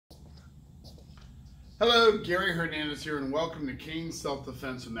Hello, Gary Hernandez here, and welcome to Cane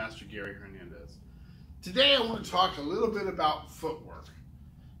Self-Defense with Master Gary Hernandez. Today I want to talk a little bit about footwork.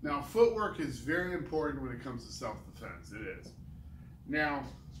 Now, footwork is very important when it comes to self-defense. It is. Now,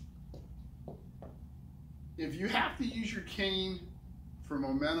 if you have to use your cane for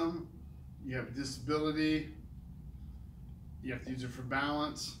momentum, you have a disability, you have to use it for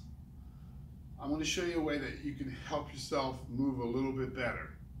balance, I'm going to show you a way that you can help yourself move a little bit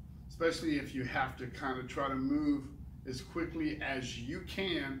better. Especially if you have to kind of try to move as quickly as you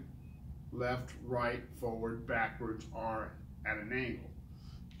can, left, right, forward, backwards, or at an angle.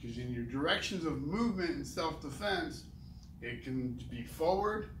 Because in your directions of movement in self-defense, it can be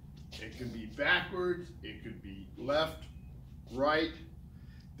forward, it can be backwards, it could be left, right,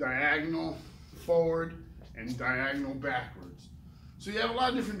 diagonal, forward, and diagonal backwards. So you have a lot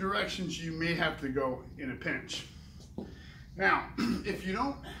of different directions you may have to go in a pinch. Now, if you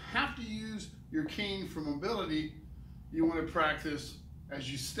don't have to use your cane for mobility, you want to practice as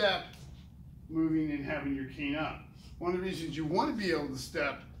you step, moving and having your cane up. One of the reasons you want to be able to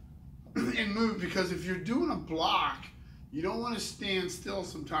step and move, because if you're doing a block, you don't want to stand still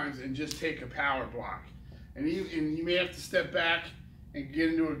sometimes and just take a power block. And you may have to step back and get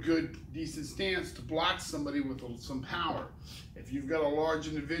into a good, decent stance to block somebody with some power. If you've got a large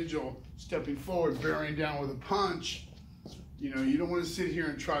individual stepping forward, bearing down with a punch, you know, you don't want to sit here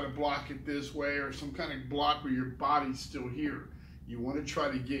and try to block it this way or some kind of block where your body's still here. You want to try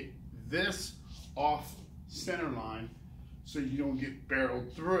to get this off center line so you don't get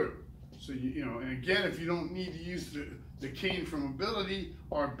barreled through. So, you know, and again, if you don't need to use the cane for mobility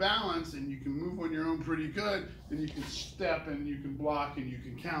or balance and you can move on your own pretty good, then you can step and you can block and you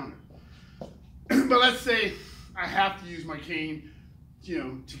can counter. But let's say I have to use my cane, you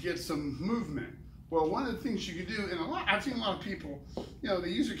know, to get some movement. Well, one of the things you could do, and I've seen a lot of people, you know, they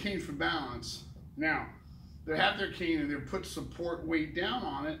use their cane for balance. Now, they have their cane and they put support weight down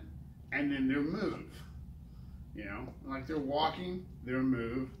on it, and then they'll move. You know, like they're walking, they'll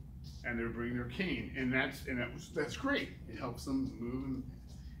move, and they'll bring their cane, and that's great. It helps them move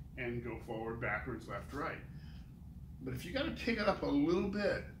and go forward, backwards, left, right. But if you got to pick it up a little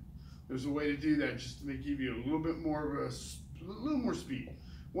bit, there's a way to do that just to give you a little bit more of a little more speed.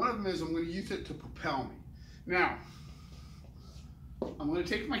 One of them is I'm going to use it to propel me. Now, I'm going to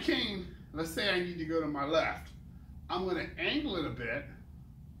take my cane. Let's say I need to go to my left. I'm going to angle it a bit.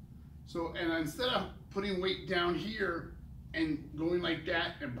 So, and instead of putting weight down here and going like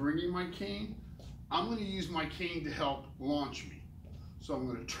that and bringing my cane, I'm going to use my cane to help launch me. So I'm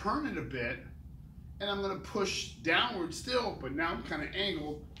going to turn it a bit, and I'm going to push downward still, but now I'm kind of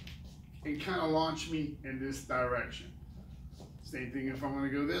angled and kind of launch me in this direction. Same thing if I'm going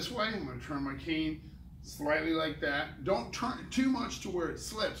to go this way, I'm going to turn my cane slightly like that. Don't turn it too much to where it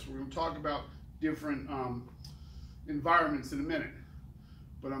slips. We're going to talk about different environments in a minute.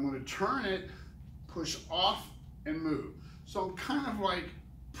 But I'm going to turn it, push off, and move. So I'm kind of like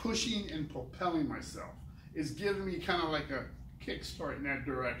pushing and propelling myself. It's giving me kind of like a kickstart in that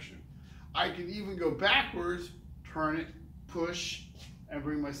direction. I can even go backwards, turn it, push, and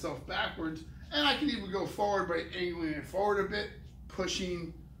bring myself backwards. And I can even go forward by angling it forward a bit,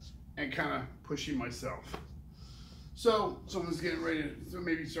 pushing, and kind of pushing myself. So someone's getting ready to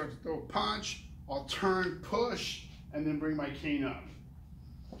maybe start to throw a punch, I'll turn, push, and then bring my cane up.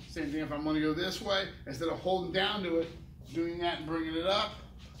 Same thing if I'm going to go this way, instead of holding down to it, doing that and bringing it up,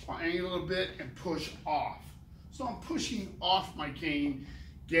 I'll angle it a bit and push off. So I'm pushing off my cane,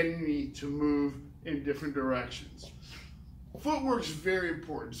 getting me to move in different directions. Footwork's very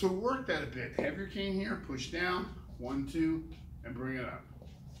important, so work that a bit. Have your cane here, push down, 1, 2, and bring it up.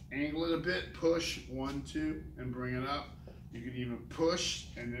 Angle it a bit, push, 1, 2, and bring it up. You can even push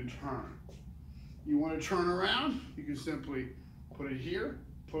and then turn. You want to turn around, you can simply put it here,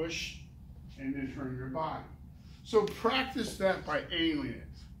 push, and then turn your body. So practice that by angling it.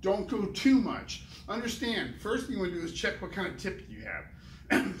 Don't go too much. Understand, first thing you want to do is check what kind of tip you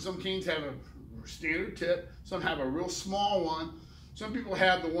have. Some canes have a standard tip, some have a real small one. Some people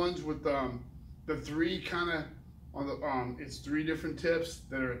have the ones with the three kind of on the it's 3 different tips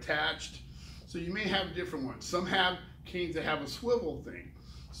that are attached. So you may have different ones. Some have canes that have a swivel thing,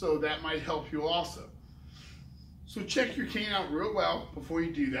 so that might help you also. So check your cane out real well before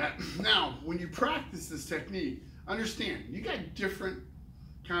you do that. Now, when you practice this technique, understand you got different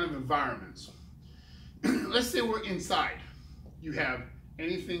kind of environments. Let's say we're inside. You have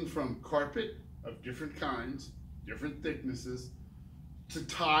anything from carpet of different kinds, different thicknesses, to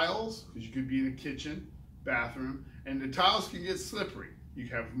tiles, because you could be in a kitchen, bathroom, and the tiles can get slippery. You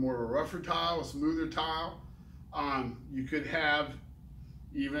have more of a rougher tile, a smoother tile. You could have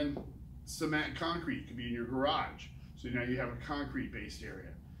even cement and concrete. It could be in your garage. So now you have a concrete-based area.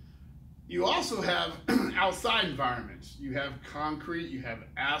 You also have outside environments. You have concrete, you have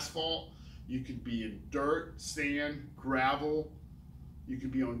asphalt, you could be in dirt, sand, gravel, you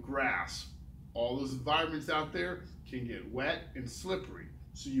could be on grass. All those environments out there can get wet and slippery.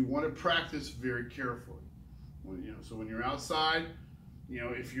 So you want to practice very carefully. So when you're outside,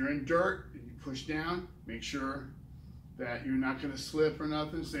 if you're in dirt and you push down, make sure that you're not going to slip or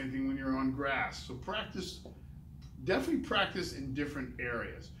nothing. Same thing when you're on grass. So definitely practice in different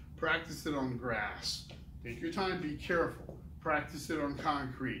areas. Practice it on grass. Take your time, be careful. Practice it on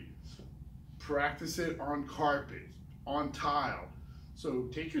concrete. Practice it on carpet, on tile. So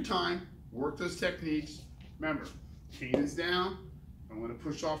take your time, work those techniques. Remember, cane is down. I'm going to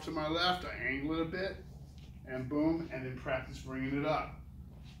push off to my left, I angle it a bit, and boom, and then practice bringing it up.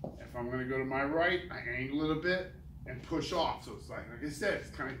 If I'm going to go to my right, I angle it a bit and push off. So it's like I said, it's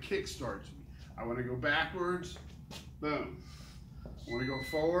kind of kick starts me. I want to go backwards, boom. I want to go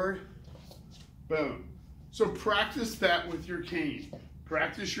forward, boom. So practice that with your cane.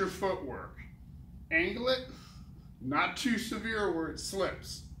 Practice your footwork. Angle it, not too severe where it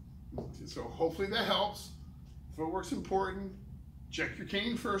slips. So hopefully that helps. Footwork's important. Check your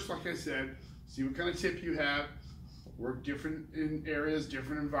cane first, like I said. See what kind of tip you have. Work different in areas,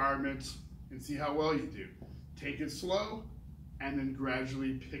 different environments, and see how well you do. Take it slow, and then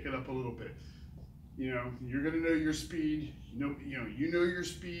gradually pick it up a little bit. You're gonna know your speed. You know your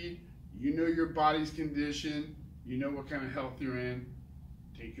speed. You know your body's condition. You know what kind of health you're in.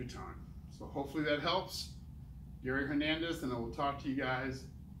 Take your time. So hopefully that helps. Gary Hernandez, and I will talk to you guys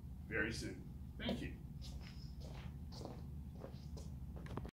very soon. Thank you.